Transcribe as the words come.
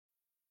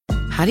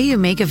how do you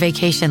make a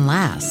vacation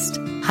last?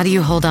 How do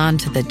you hold on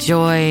to the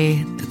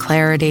joy, the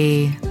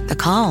clarity, the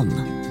calm?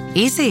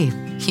 Easy.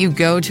 You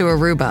go to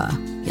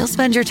Aruba. You'll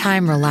spend your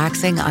time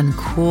relaxing on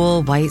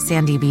cool, white,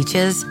 sandy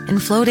beaches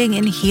and floating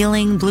in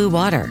healing blue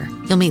water.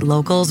 You'll meet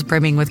locals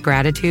brimming with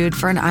gratitude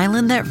for an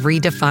island that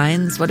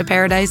redefines what a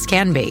paradise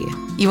can be.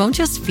 You won't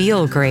just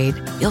feel great,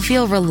 you'll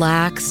feel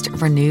relaxed,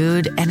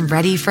 renewed, and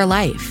ready for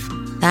life.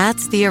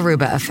 That's the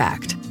Aruba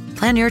effect.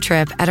 Plan your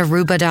trip at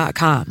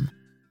Aruba.com.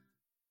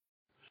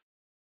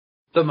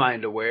 The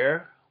Mind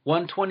Aware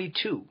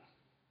 122.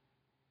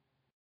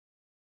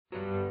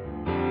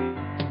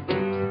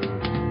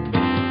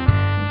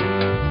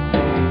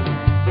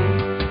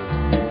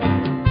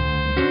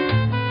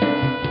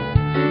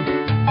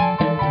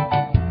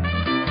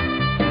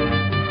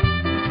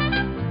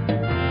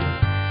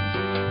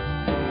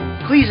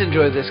 Please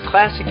enjoy this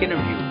classic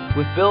interview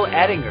with Bill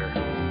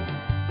Attinger.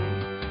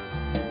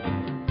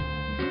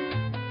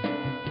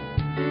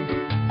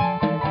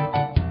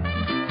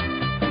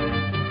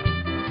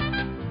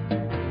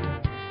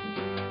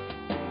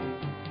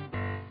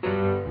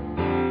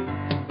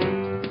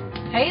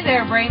 Hey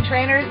there, brain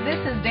trainers. This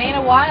is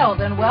Dana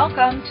Wilde, and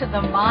welcome to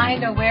the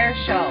Mind Aware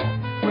Show,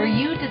 where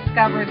you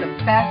discover the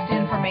best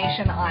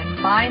information on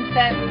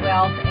mindset,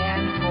 wealth,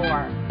 and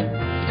more.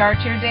 Start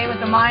your day with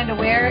the Mind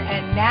Aware,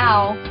 and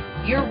now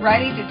you're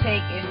ready to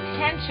take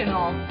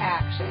intentional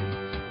action.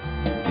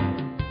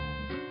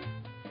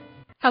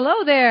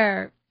 Hello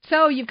there.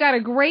 So you've got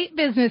a great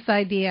business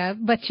idea,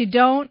 but you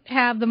don't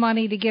have the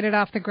money to get it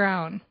off the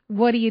ground.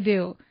 What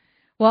do?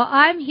 Well,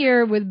 I'm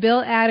here with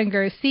Bill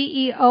Attinger,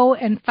 CEO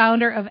and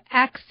founder of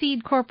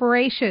Axseed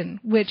Corporation,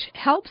 which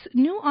helps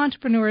new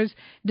entrepreneurs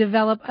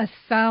develop a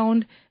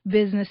sound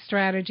business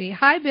strategy.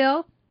 Hi,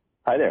 Bill.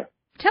 Hi there.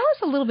 Tell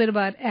us a little bit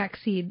about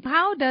Axseed.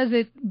 How does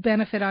it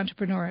benefit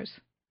entrepreneurs?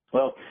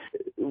 Well,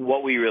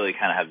 what we really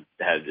kind of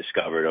have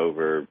discovered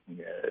over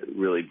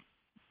really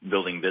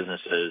building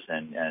businesses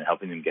and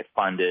helping them get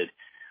funded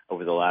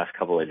over the last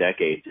couple of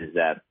decades is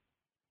that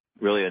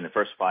really in the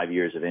first 5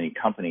 years of any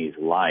company's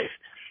life,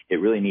 it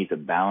really needs a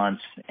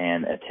balance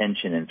and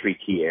attention in three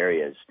key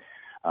areas.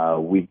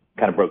 We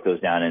kind of broke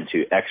those down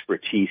into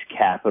expertise,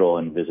 capital,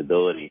 and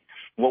visibility.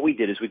 What we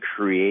did is we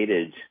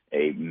created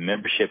a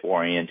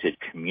membership-oriented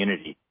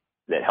community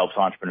that helps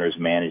entrepreneurs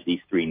manage these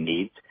three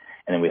needs,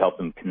 and then we help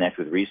them connect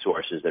with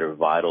resources that are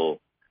vital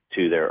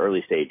to their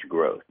early-stage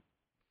growth.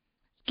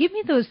 Give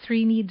me those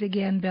three needs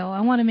again, Bill. I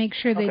want to make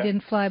sure they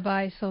didn't fly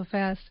by so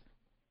fast.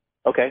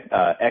 Okay.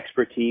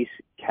 Expertise,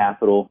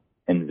 capital,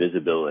 and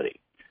visibility.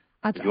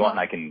 If you want,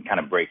 I can kind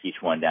of break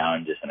each one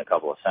down just in a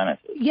couple of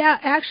sentences. Yeah,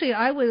 actually,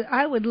 I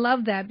would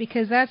love that,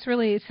 because that's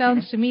really, it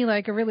sounds to me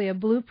like a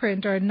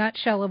blueprint or a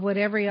nutshell of what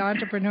every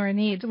entrepreneur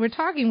needs. We're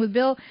talking with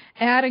Bill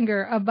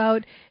Attinger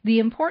about the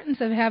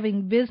importance of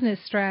having business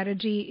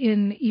strategy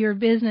in your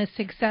business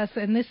success,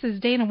 and this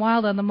is Dana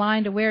Wilde on the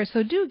Mind Aware.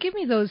 So give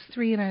me those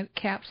three in a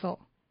capsule.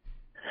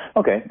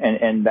 Okay,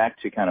 and back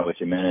to kind of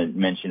what you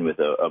mentioned with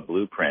a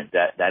blueprint,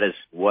 that is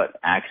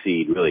what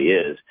Axseed really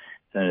is.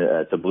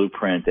 It's a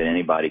blueprint that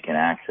anybody can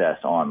access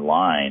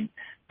online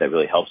that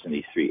really helps in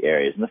these three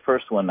areas. And the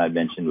first one I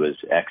mentioned was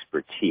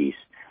expertise.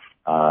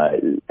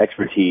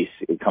 Expertise,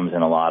 it comes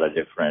in a lot of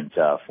different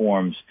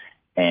forms.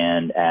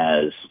 And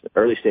as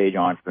early-stage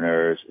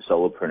entrepreneurs,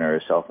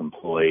 solopreneurs,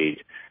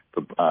 self-employed,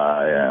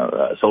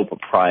 sole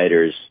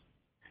proprietors,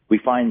 we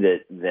find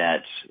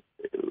that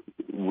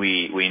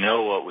we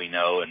know what we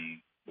know, and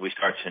we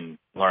start to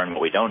learn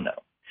what we don't know.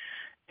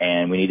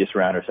 And we need to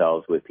surround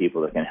ourselves with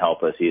people that can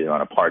help us either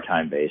on a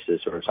part-time basis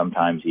or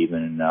sometimes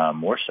even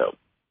more so.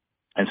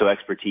 And so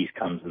expertise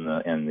comes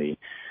in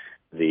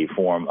the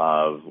form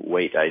of,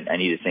 I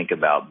need to think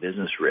about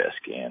business risk,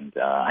 and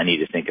I need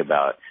to think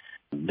about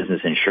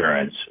business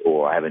insurance,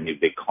 or I have a new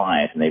big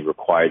client and they've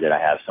required that I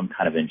have some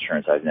kind of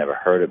insurance I've never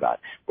heard about.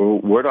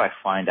 Where do I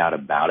find out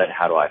about it?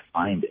 How do I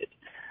find it?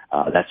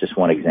 That's just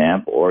one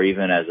example. Or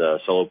even as a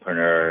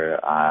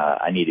solopreneur,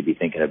 I need to be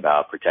thinking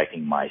about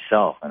protecting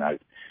myself, and I've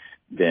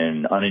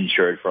been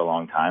uninsured for a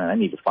long time, and I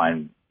need to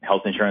find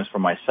health insurance for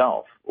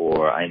myself,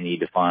 or I need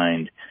to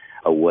find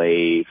a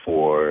way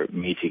for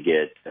me to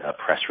get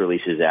press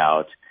releases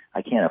out.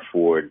 I can't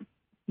afford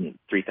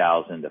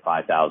 $3,000 to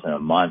 $5,000 a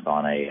month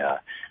on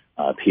a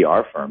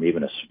PR firm,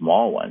 even a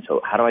small one.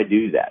 So how do I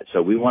do that?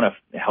 So we want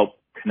to help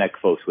connect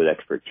folks with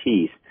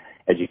expertise,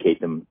 educate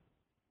them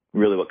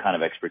really what kind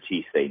of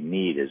expertise they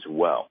need as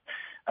well.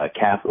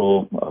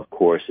 Capital, of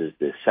course, is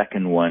the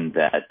second one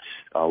that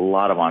a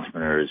lot of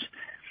entrepreneurs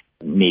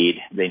need.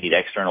 They need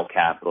external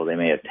capital. They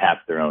may have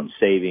tapped their own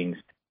savings,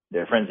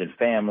 their friends and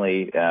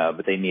family,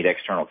 but they need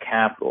external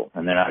capital,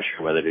 and they're not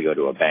sure whether to go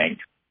to a bank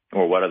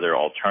or what other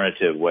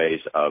alternative ways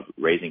of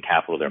raising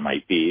capital there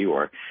might be,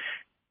 or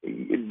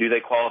do they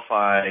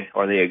qualify,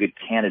 are they a good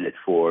candidate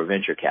for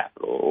venture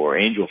capital or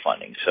angel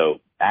funding? So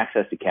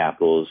access to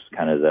capital is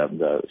kind of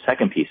the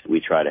second piece that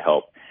we try to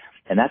help,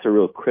 and that's a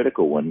real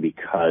critical one,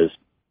 because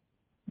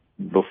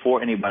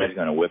before anybody's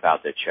going to whip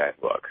out their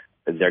checkbook,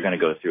 they're going to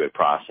go through a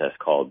process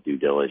called due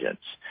diligence.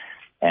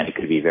 and it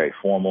could be very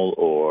formal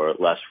or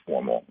less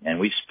formal. And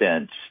we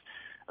spent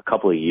a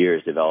couple of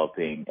years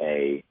developing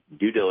a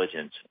due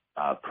diligence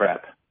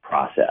prep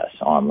process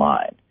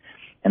online.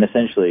 And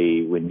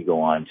essentially, when you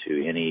go on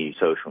to any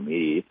social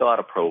media, you fill out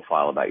a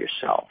profile about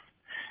yourself.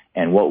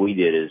 And what we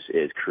did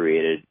is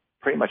created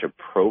pretty much a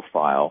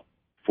profile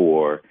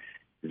for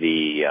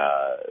the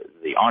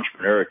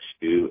entrepreneur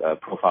to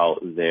profile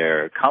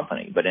their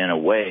company, but in a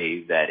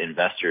way that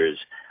investors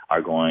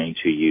are going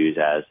to use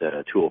as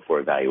a tool for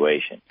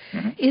evaluation.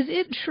 Mm-hmm. Is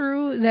it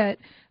true that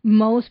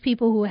most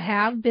people who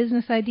have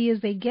business ideas,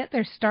 they get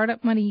their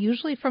startup money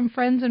usually from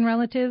friends and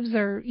relatives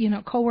or,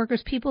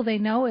 coworkers, people they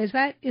know? Is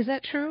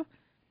that true?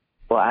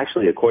 Well,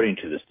 actually, according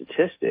to the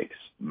statistics,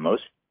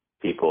 most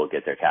people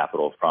get their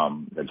capital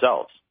from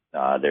themselves,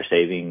 their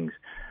savings,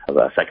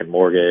 a second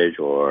mortgage,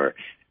 or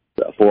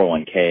a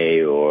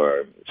 401k,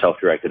 or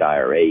self-directed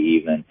IRA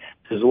even.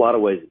 So there's a lot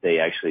of ways that they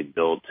actually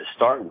build to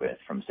start with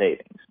from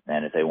savings.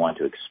 And if they want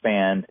to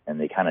expand and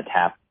they're kind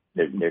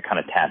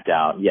of tapped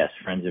out, yes,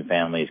 friends and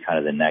family is kind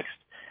of the next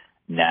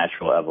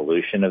natural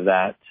evolution of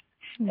that.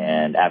 Mm-hmm.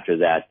 And after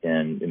that,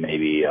 then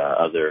maybe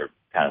other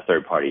kind of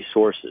third-party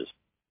sources.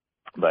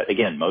 But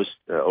again,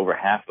 over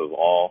half of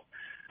all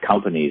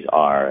companies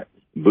are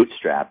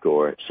bootstrapped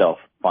or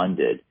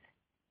self-funded,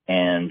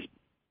 and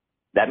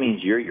that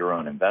means you're your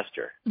own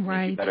investor.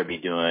 Right. You better be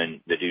doing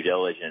the due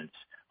diligence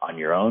on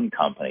your own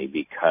company,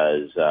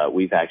 because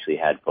we've actually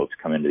had folks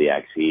come into the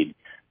Accede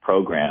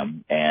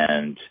program,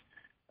 and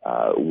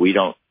we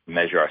don't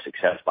measure our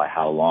success by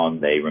how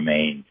long they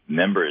remain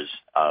members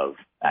of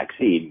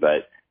Accede,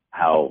 but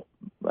how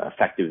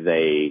effective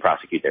they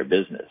prosecute their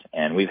business.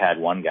 And we've had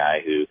one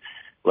guy who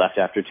left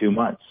after 2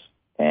 months,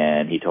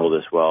 and he told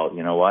us, well,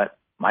 you know what?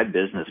 My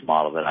business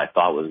model that I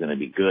thought was going to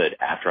be good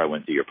after I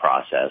went through your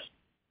process,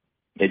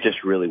 it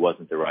just really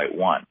wasn't the right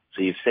one.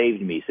 So you've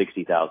saved me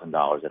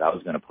 $60,000 that I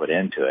was going to put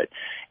into it,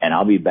 and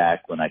I'll be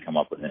back when I come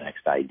up with the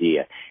next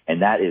idea.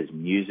 And that is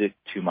music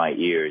to my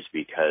ears,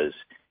 because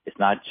it's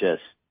not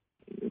just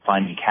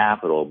finding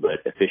capital,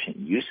 but efficient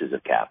uses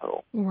of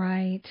capital.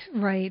 Right.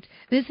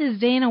 This is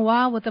Dana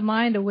Wall with the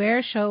Mind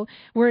Aware Show.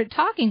 We're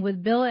talking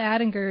with Bill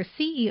Adinger,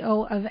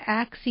 CEO of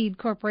Accede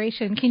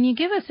Corporation. Can you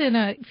give us in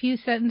a few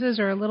sentences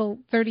or a little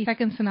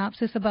 30-second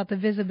synopsis about the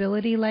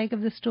visibility leg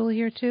of the stool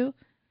here, too?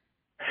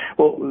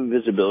 Well,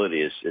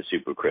 visibility is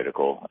super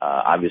critical.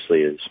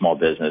 Obviously, as a small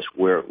business,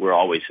 we're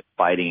always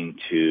fighting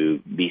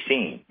to be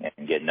seen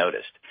and get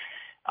noticed.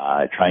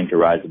 Trying to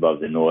rise above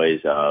the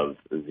noise of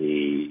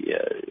the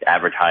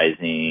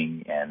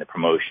advertising and the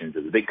promotions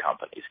of the big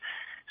companies.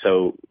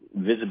 So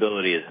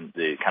visibility is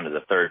the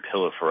third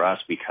pillar for us,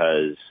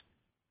 because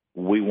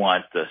we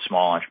want the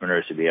small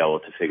entrepreneurs to be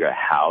able to figure out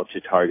how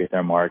to target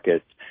their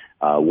markets,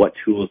 what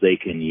tools they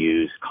can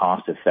use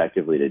cost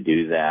effectively to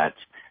do that,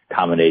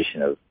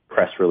 combination of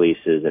press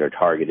releases that are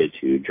targeted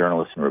to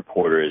journalists and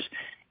reporters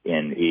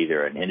in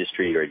either an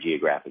industry or a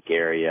geographic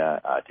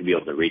area, to be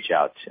able to reach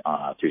out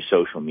through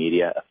social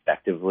media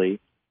effectively.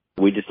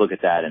 We just look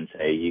at that and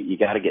say, you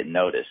got to get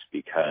noticed,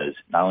 because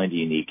not only do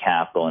you need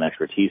capital and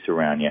expertise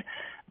around you,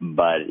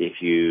 but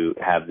if you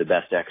have the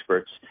best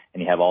experts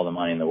and you have all the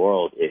money in the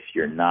world, if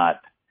you're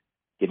not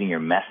getting your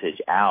message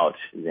out,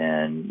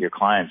 then your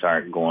clients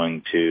aren't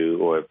going to,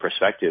 or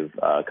prospective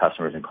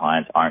customers and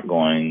clients aren't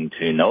going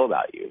to know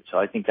about you. So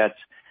I think that's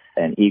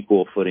an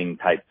equal footing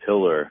type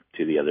pillar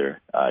to the other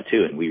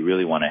two. And we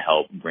really want to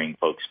help bring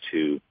folks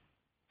to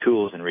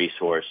tools and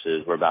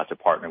resources. We're about to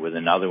partner with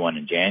another one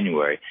in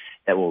January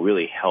that will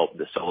really help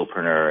the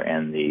solopreneur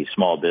and the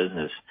small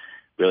business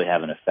really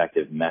have an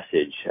effective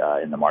message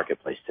in the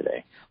marketplace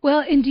today.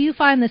 Well, and do you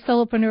find the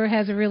solopreneur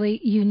has a really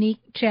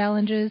unique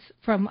challenges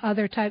from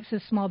other types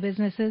of small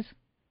businesses?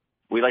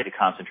 We like to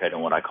concentrate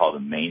on what I call the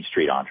Main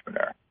Street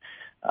entrepreneur.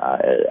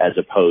 As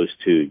opposed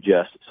to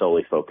just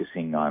solely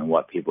focusing on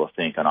what people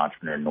think an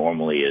entrepreneur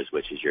normally is,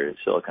 which is your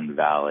Silicon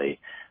Valley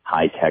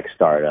high-tech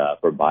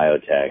startup or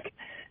biotech.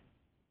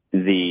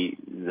 The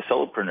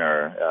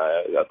solopreneur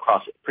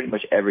across pretty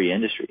much every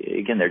industry,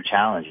 again, they're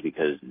challenged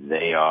because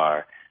they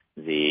are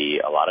a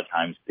lot of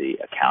times the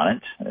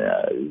accountant.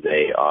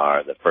 They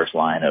are the first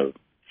line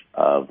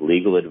of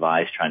legal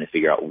advice, trying to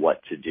figure out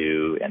what to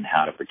do and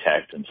how to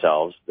protect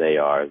themselves. They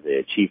are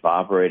the chief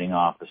operating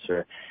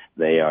officer.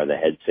 They are the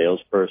head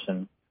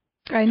salesperson.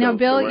 I know, so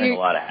Bill, a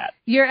lot of hats.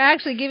 You're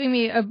actually giving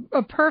me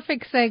a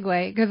perfect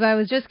segue, because I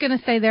was just going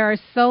to say there are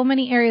so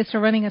many areas to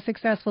running a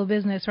successful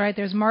business, right?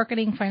 There's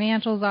marketing,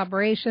 financials,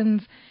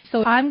 operations.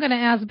 So I'm going to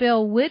ask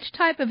Bill which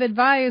type of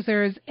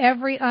advisors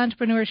every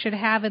entrepreneur should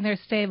have in their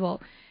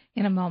stable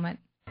in a moment.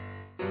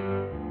 Do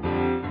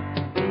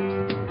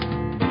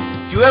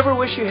you ever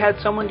wish you had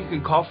someone you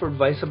could call for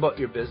advice about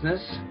your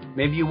business?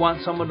 Maybe you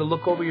want someone to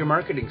look over your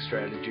marketing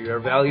strategy or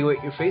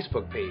evaluate your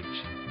Facebook page.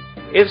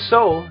 If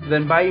so,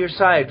 then By Your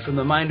Side from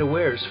the Mind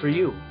Aware is for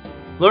you.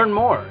 Learn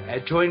more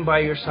at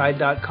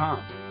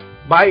joinbyyourside.com.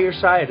 By Your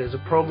Side is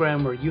a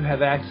program where you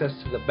have access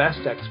to the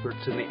best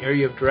experts in the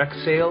area of direct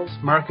sales,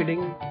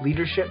 marketing,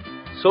 leadership,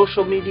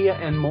 social media,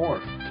 and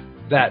more.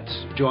 That's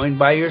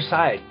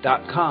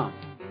joinbyyourside.com.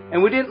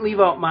 And we didn't leave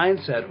out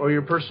mindset or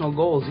your personal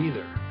goals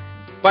either.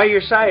 By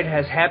Your Side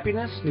has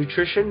happiness,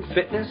 nutrition,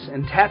 fitness,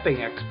 and tapping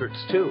experts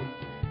too.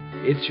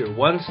 It's your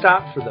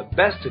one-stop for the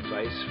best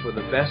advice for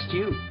the best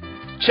you.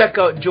 Check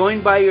out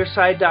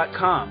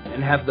joinbyyourside.com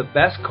and have the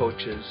best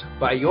coaches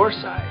by your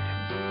side.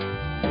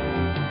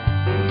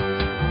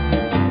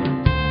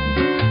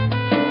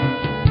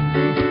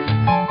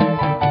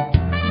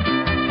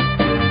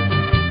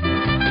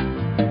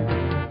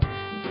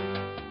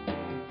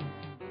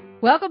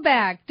 Welcome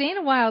back.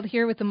 Dana Wilde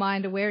here with the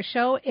Mind Aware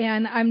Show,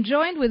 and I'm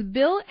joined with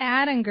Bill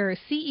Attinger,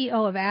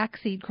 CEO of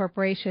Accede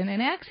Corporation.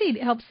 And Accede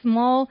helps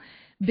small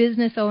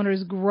business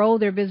owners grow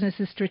their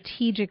businesses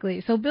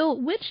strategically. So,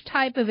 Bill, which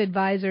type of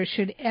advisor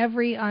should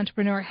every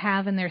entrepreneur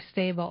have in their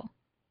stable?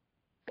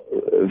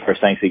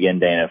 First, thanks again,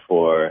 Dana,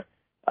 for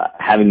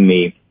having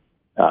me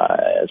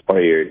as part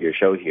of your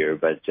show here.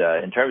 But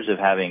in terms of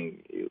having,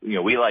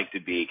 we like to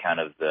be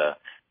kind of the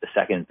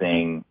second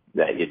thing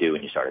that you do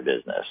when you start a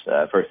business.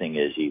 First thing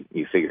is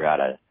you figure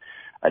out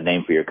a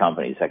name for your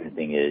company. Second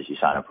thing is you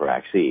sign up for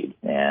Accede.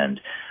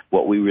 And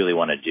what we really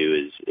want to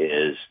do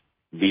is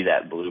be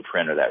that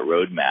blueprint or that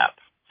roadmap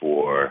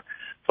for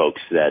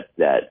folks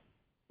that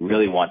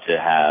really want to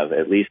have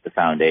at least the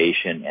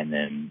foundation and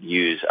then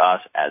use us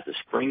as a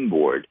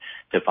springboard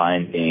to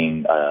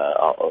finding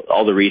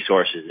all the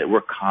resources that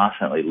we're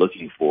constantly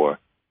looking for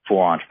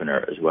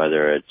entrepreneurs,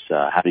 whether it's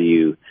how do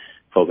you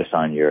focus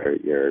on your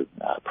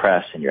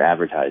press and your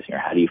advertising, or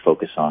how do you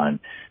focus on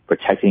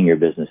protecting your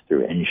business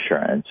through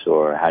insurance,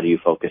 or how do you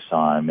focus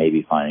on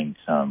maybe finding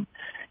some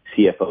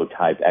CFO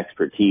type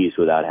expertise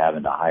without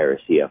having to hire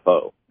a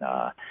CFO.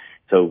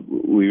 So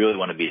we really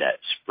want to be that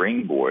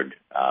springboard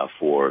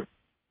for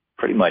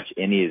pretty much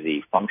any of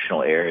the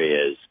functional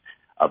areas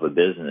of a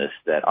business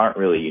that aren't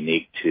really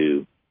unique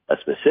to a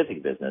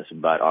specific business,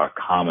 but are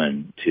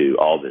common to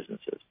all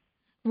businesses.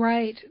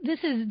 Right. This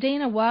is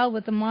Dana Wilde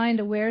with the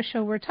Mind Aware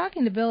Show. We're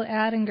talking to Bill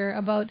Attinger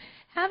about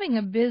having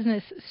a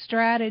business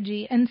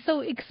strategy. And so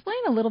explain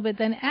a little bit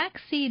then.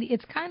 Accede,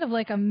 it's kind of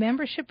like a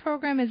membership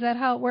program. Is that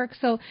how it works?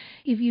 So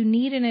if you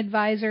need an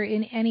advisor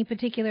in any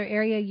particular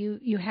area,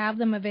 you have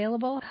them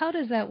available? How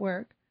does that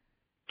work?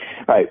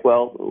 Right.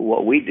 Well,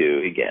 what we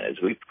do, again,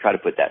 is we try to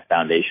put that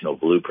foundational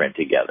blueprint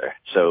together.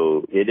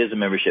 So it is a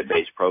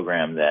membership-based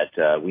program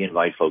that we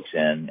invite folks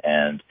in,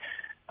 and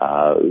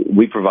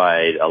we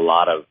provide a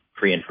lot of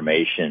free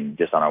information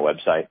just on our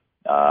website,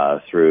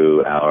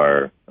 through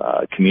our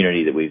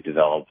community that we've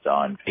developed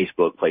on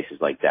Facebook, places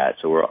like that.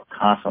 So we're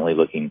constantly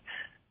looking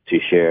to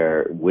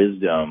share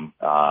wisdom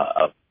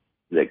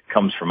that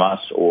comes from us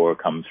or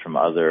comes from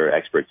other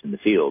experts in the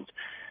field,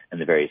 in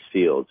the various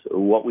fields.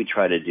 What we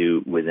try to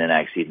do within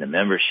Accede and the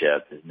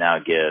membership is now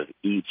give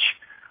each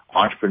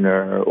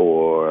entrepreneur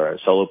or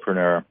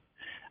solopreneur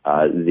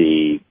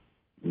the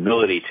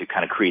ability to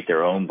kind of create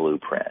their own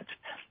blueprint.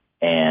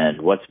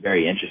 And what's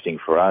very interesting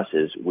for us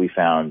is we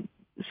found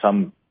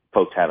some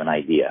folks have an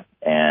idea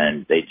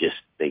and they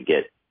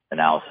get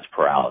analysis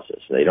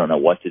paralysis. They don't know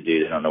what to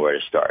do. They don't know where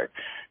to start.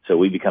 So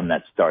we become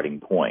that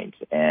starting point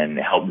and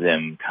help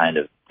them kind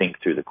of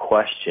think through the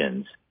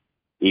questions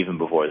even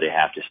before they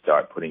have to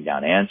start putting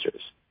down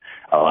answers.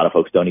 A lot of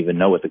folks don't even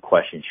know what the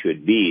question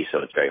should be, so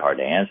it's very hard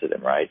to answer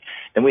them, right?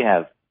 Then we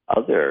have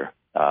other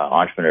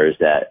entrepreneurs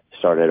that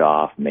started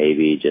off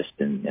maybe just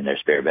in their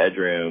spare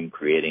bedroom,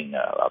 creating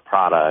a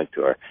product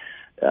or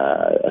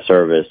a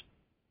service.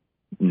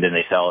 And then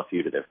they sell a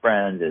few to their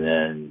friends, and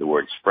then the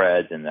word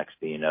spreads, and next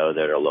thing you know,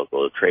 they're at a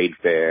local trade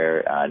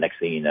fair. Next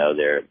thing you know,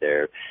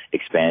 they're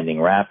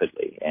expanding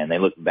rapidly. And they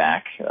look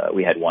back.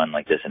 We had one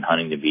like this in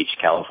Huntington Beach,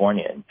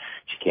 California, and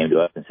she came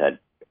to us and said,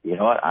 you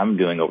know what, I'm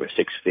doing over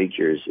 6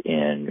 figures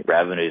in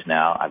revenues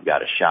now. I've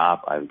got a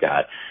shop. I've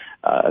got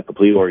a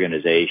complete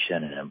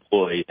organization and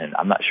employees, and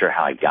I'm not sure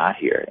how I got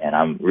here. And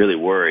I'm really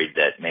worried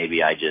that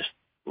maybe I just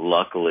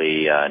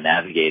luckily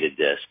navigated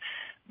this,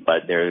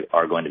 but there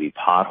are going to be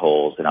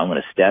potholes that I'm going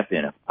to step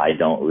in if I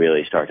don't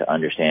really start to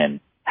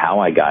understand how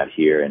I got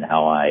here and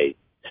how I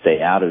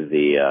stay out of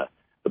the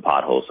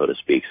potholes, so to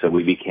speak. So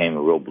we became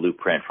a real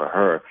blueprint for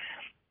her,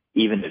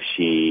 even if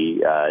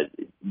she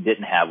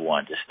didn't have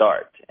one to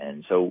start.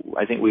 And so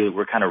I think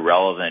we're kind of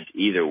relevant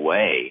either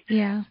way.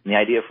 Yeah. And the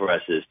idea for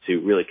us is to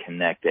really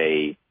connect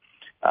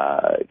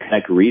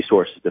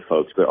resources to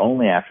folks, but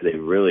only after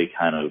they've really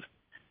kind of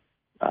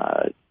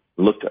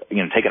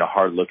taken a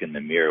hard look in the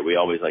mirror. We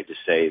always like to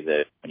say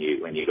that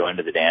when you go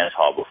into the dance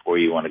hall, before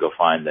you want to go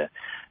find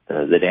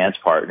the dance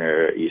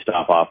partner, you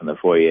stop off in the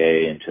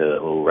foyer into a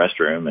little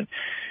restroom and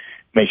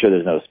make sure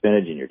there's no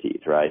spinach in your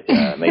teeth, right?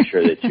 Make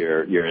sure that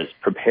you're as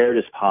prepared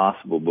as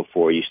possible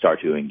before you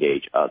start to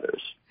engage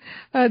others.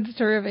 That's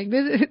terrific.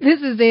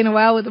 This is Dana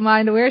Wild with the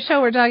Mind Aware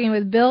Show. We're talking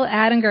with Bill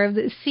Attinger,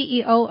 the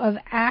CEO of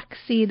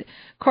Axseed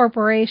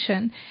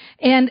Corporation.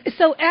 And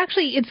so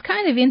actually it's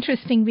kind of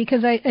interesting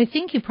because I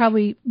think you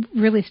probably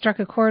really struck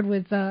a chord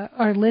with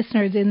our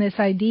listeners in this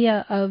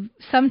idea of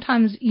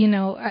sometimes,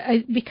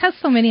 because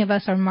so many of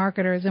us are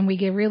marketers and we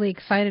get really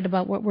excited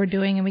about what we're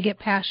doing and we get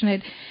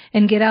passionate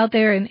and get out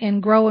there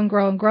and grow and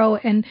grow and grow.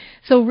 And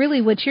so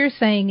really what you're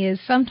saying is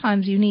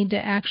sometimes you need to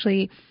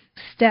actually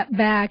step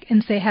back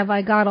and say, have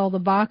I got all the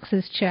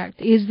boxes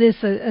checked? Is this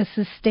a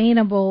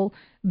sustainable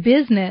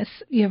business?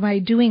 Am I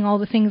doing all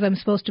the things I'm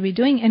supposed to be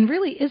doing? And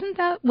really, isn't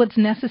that what's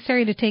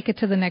necessary to take it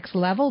to the next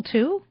level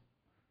too?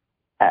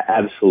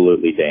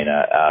 Absolutely,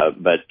 Dana.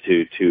 But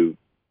to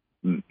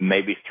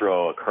maybe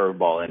throw a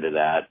curveball into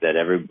that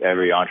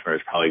every entrepreneur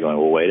is probably going,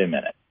 well, wait a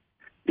minute.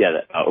 Yeah,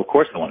 of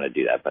course I want to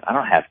do that, but I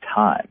don't have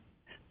time.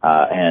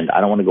 And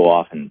I don't want to go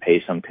off and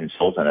pay some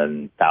consultant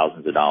and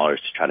thousands of dollars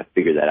to try to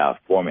figure that out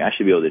for me. I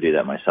should be able to do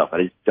that myself.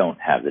 I just don't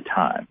have the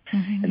time.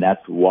 Mm-hmm. And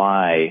that's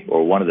why,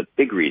 or one of the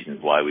big reasons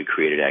why we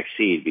created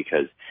Axseed,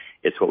 because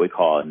it's what we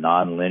call a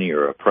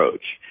nonlinear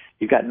approach.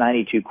 You've got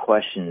 92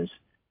 questions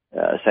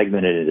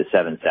segmented into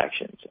 7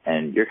 sections,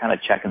 and you're kind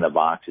of checking the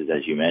boxes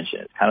as you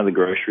mentioned. It's kind of the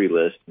grocery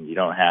list, and you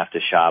don't have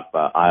to shop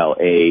aisle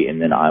A and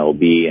then aisle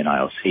B and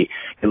aisle C.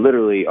 You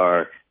literally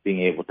are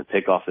being able to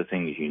pick off the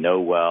things you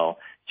know well,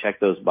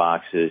 check those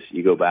boxes,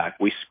 you go back,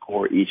 we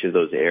score each of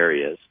those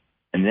areas,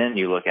 and then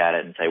you look at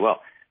it and say,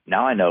 well,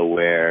 now I know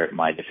where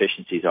my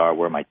deficiencies are,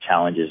 where my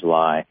challenges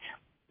lie.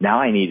 Now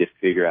I need to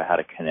figure out how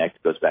to connect.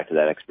 It goes back to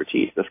that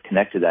expertise. Let's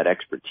connect to that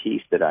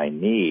expertise that I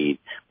need.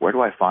 Where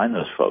do I find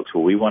those folks?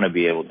 Well, we want to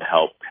be able to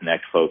help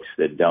connect folks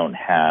that don't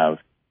have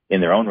in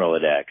their own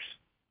Rolodex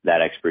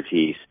that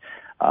expertise,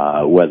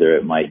 whether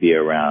it might be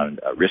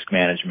around risk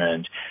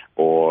management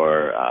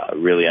or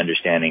really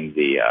understanding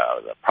the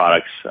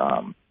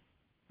product's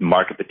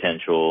market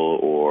potential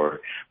or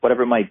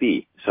whatever it might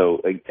be.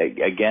 So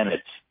again,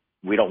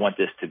 we don't want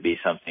this to be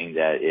something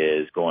that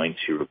is going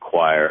to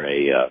require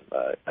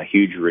a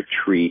huge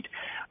retreat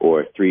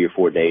or 3 or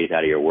 4 days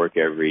out of your work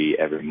every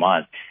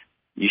month.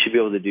 You should be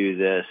able to do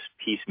this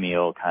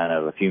piecemeal, kind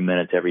of a few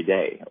minutes every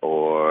day,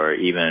 or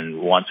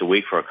even once a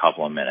week for a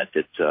couple of minutes.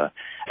 It's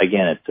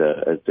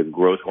a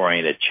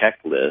growth-oriented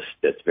checklist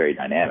that's very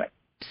dynamic.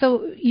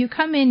 So you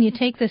come in, you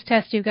take this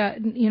test, you've got,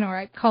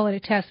 I call it a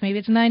test, maybe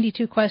it's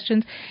 92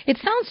 questions. It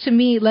sounds to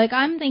me like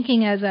I'm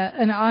thinking as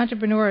an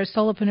entrepreneur or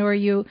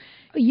solopreneur, you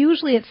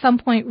usually at some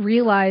point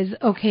realize,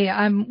 okay,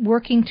 I'm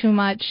working too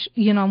much,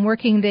 I'm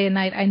working day and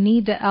night, I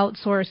need to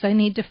outsource, I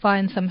need to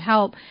find some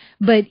help,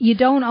 but you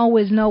don't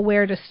always know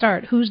where to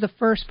start. Who's the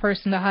first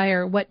person to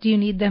hire? What do you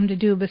need them to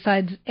do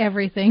besides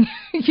everything,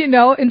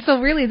 And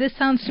so really this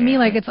sounds to me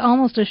like it's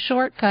almost a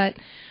shortcut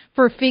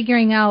for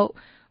figuring out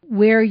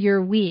where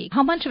you're weak.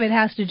 How much of it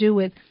has to do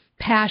with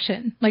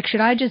passion? Like,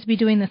 should I just be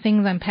doing the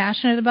things I'm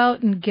passionate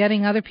about and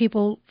getting other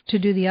people to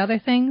do the other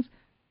things?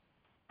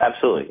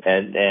 Absolutely.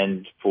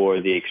 And for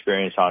the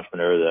experienced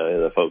entrepreneur,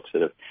 the folks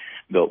that have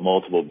built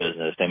multiple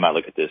business, they might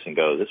look at this and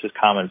go, this is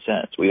common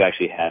sense. We've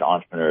actually had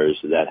entrepreneurs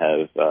that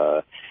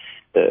have,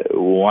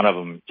 one of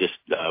them just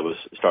was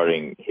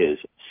starting his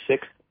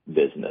 6th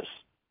business.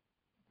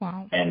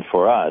 Wow. And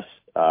for us,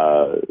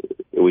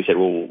 we said,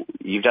 well,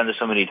 you've done this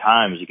so many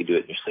times, you could do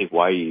it in your sleep.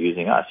 Why are you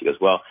using us? He goes,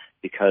 well,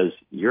 because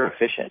you're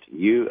efficient.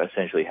 You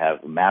essentially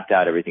have mapped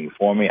out everything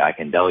for me. I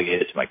can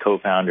delegate it to my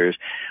co-founders.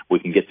 We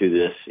can get through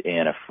this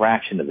in a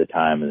fraction of the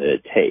time that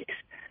it takes.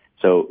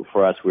 So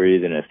for us, we're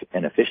either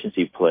an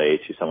efficiency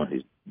play to someone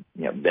who's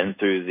been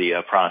through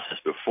the process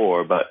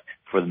before, but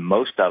for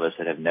most of us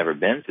that have never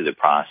been through the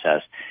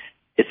process,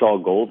 it's all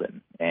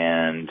golden.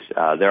 And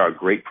there are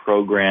great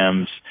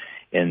programs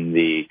in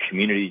the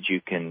communities you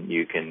can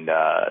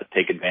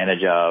take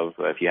advantage of.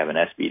 If you have an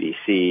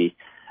SBDC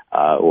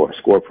or a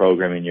SCORE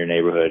program in your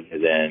neighborhood,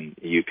 then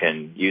you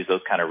can use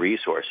those kind of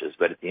resources.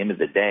 But at the end of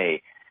the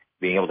day,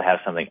 being able to have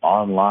something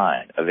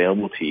online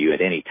available to you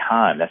at any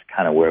time, that's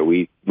kind of where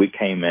we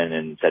came in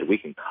and said we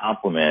can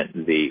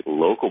complement the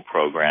local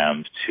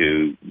programs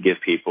to give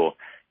people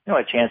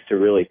a chance to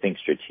really think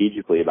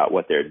strategically about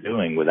what they're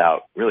doing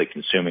without really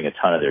consuming a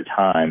ton of their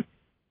time.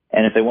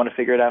 And if they want to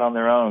figure it out on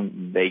their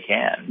own, they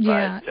can.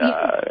 Yeah.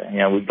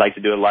 But, we'd like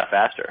to do it a lot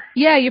faster.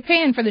 Yeah, you're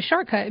paying for the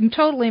shortcut. It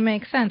totally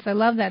makes sense. I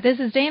love that. This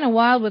is Dana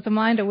Wild with the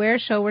Mind Aware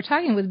Show. We're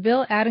talking with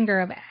Bill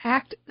Attinger of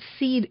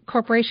Axseed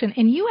Corporation.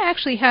 And you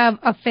actually have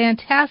a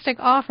fantastic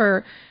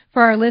offer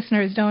for our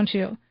listeners, don't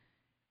you?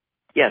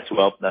 Yes.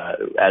 Well,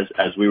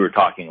 as we were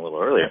talking a little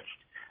earlier,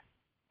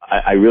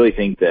 I really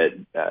think that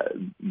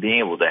being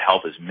able to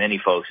help as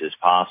many folks as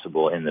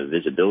possible in the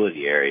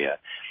visibility area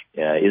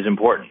is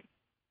important.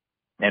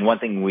 And one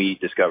thing we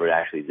discovered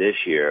actually this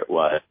year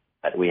was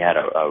that we had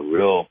a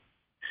real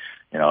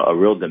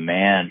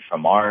demand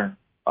from our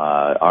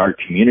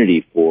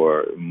community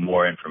for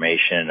more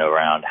information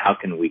around how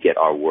can we get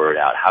our word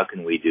out? How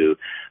can we do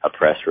a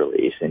press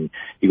release? And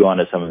you go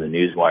onto some of the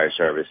newswire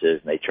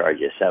services and they charge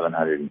you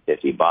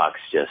 $750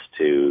 just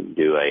to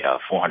do a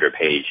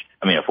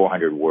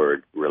 400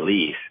 word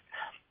release.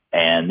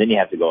 And then you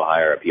have to go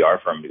hire a PR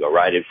firm to go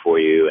write it for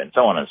you and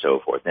so on and so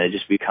forth. And it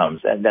just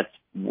becomes, that's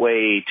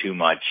way too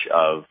much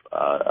of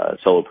a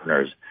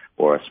solopreneur's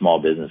or a small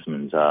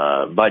businessman's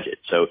budget.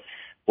 So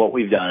what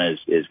we've done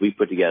is we've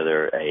put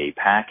together a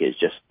package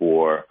just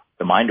for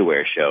the Mind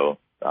Aware Show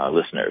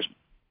listeners.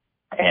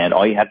 And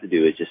all you have to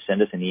do is just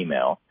send us an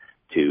email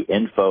to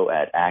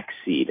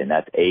info@ActSeed, and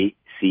that's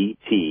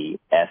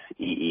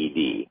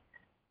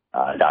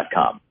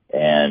ACTSEED.com.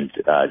 And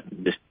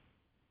just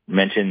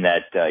mention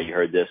that you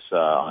heard this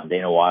on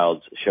Dana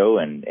Wild's show,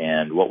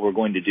 and what we're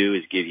going to do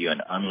is give you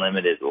an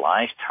unlimited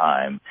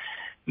lifetime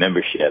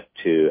membership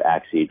to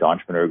ActSeed's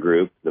Entrepreneur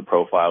Group, the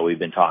profile we've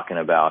been talking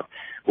about.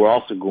 We're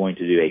also going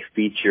to do a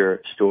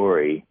feature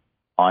story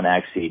on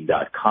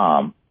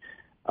ActSeed.com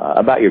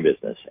about your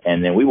business,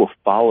 and then we will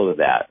follow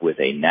that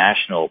with a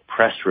national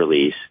press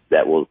release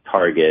that will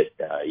target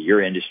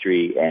your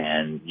industry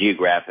and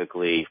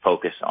geographically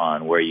focus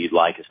on where you'd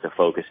like us to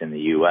focus in the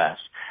U.S.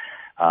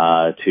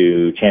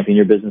 To champion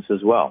your business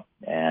as well.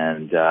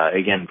 And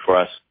again, for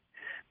us,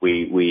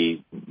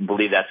 we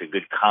believe that's a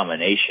good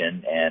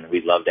combination, and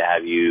we'd love to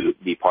have you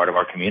be part of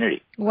our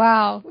community.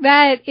 Wow,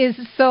 that is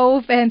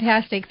so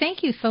fantastic.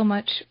 Thank you so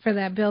much for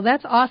that, Bill.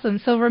 That's awesome.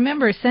 So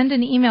remember, send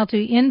an email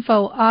to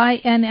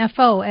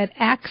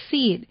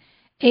info@ActSeed,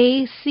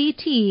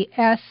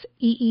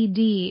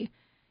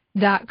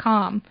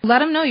 ACTSEED.com. Let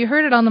them know you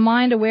heard it on the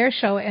Mind Aware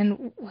Show,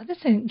 and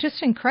this is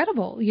just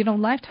incredible.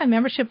 Lifetime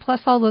membership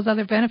plus all those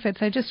other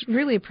benefits. I just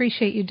really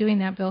appreciate you doing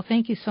that, Bill.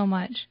 Thank you so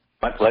much.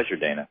 My pleasure,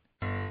 Dana.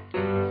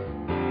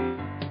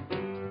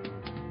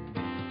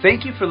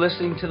 Thank you for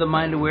listening to the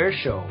Mind Aware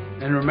Show,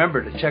 and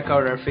remember to check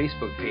out our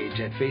Facebook page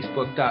at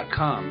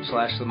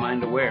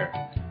facebook.com/themindaware.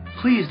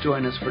 Please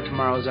join us for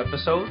tomorrow's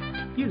episode.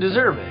 You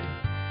deserve it.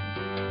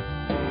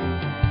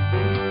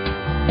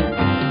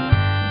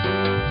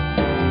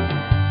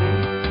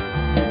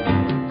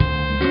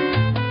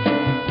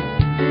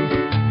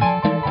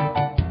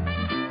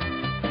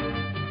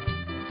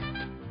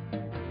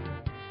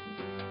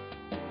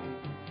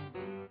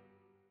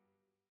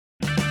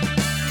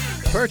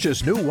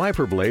 Purchase new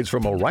wiper blades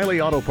from O'Reilly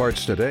Auto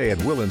Parts today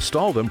and we'll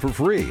install them for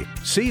free.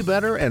 See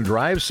better and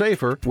drive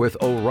safer with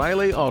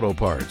O'Reilly Auto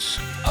Parts.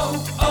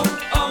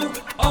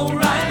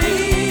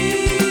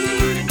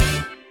 O'Reilly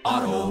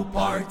Auto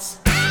Parts.